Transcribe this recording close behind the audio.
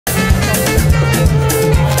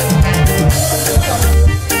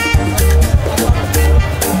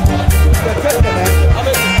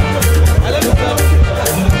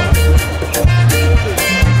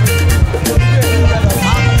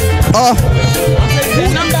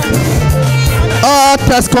All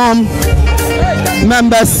TESCOM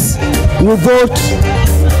members will vote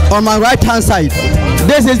on my right hand side.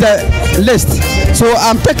 This is the list. So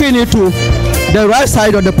I'm taking it to the right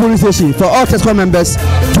side of the polling station for all TESCOM members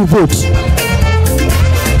to vote.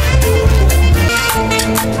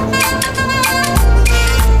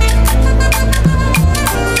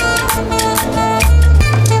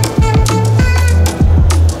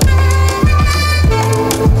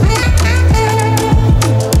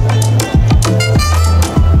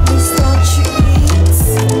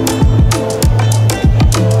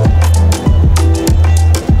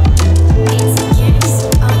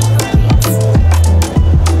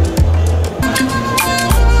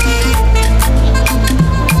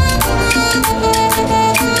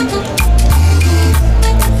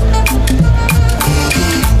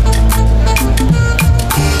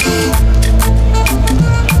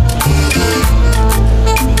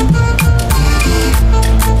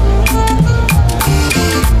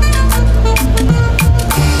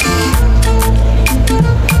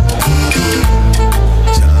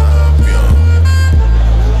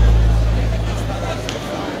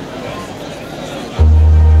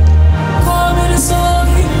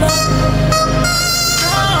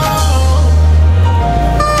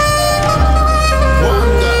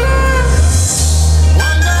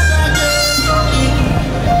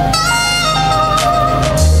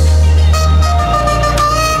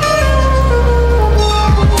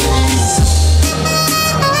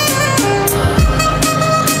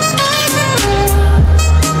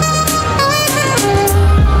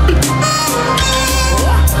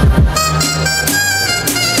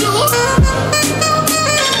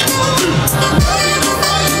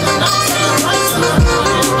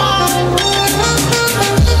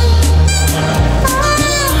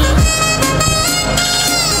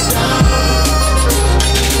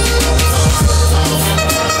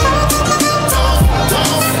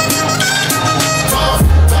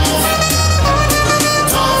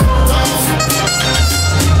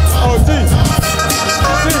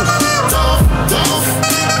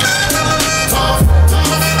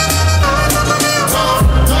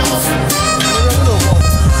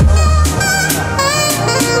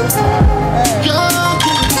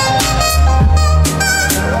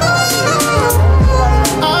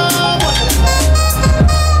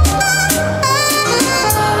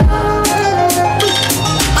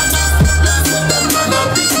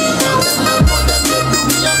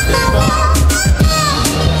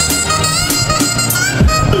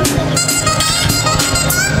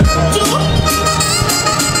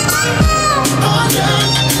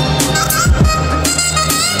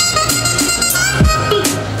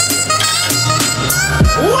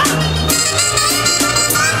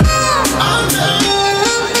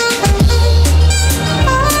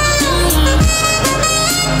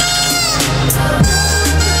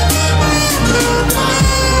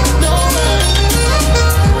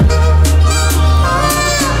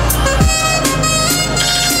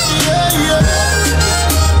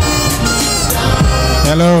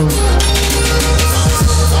 Hello.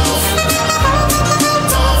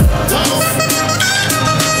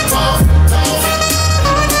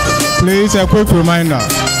 Please, a quick reminder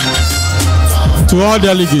to all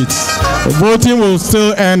delegates, voting will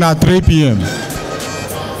still end at 3 p.m.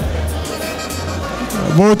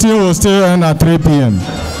 Voting will still end at 3 p.m.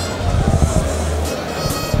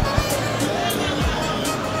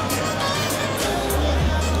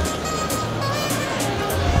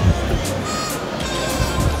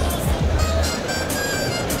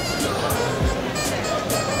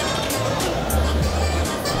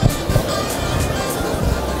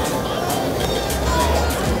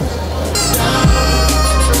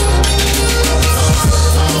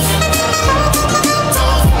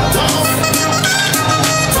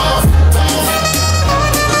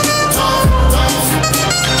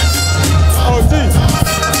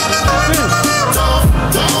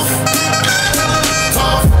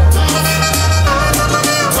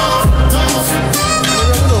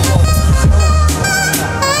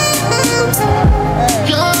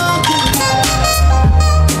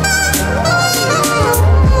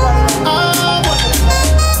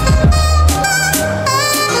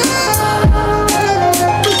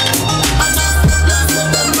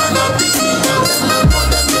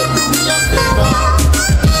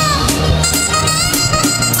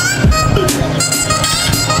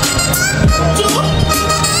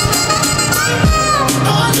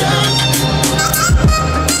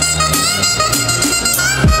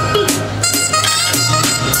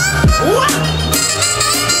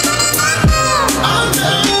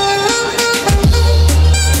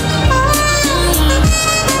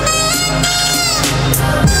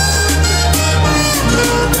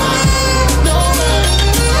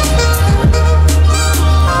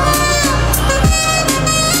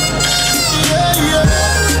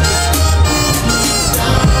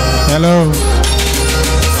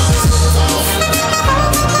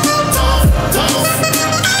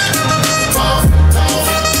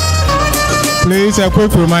 Please, a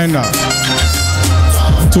quick reminder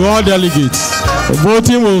to all delegates.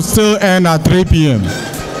 Voting will still end at 3 p.m.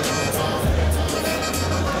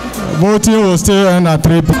 Voting will still end at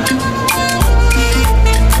 3 p.m.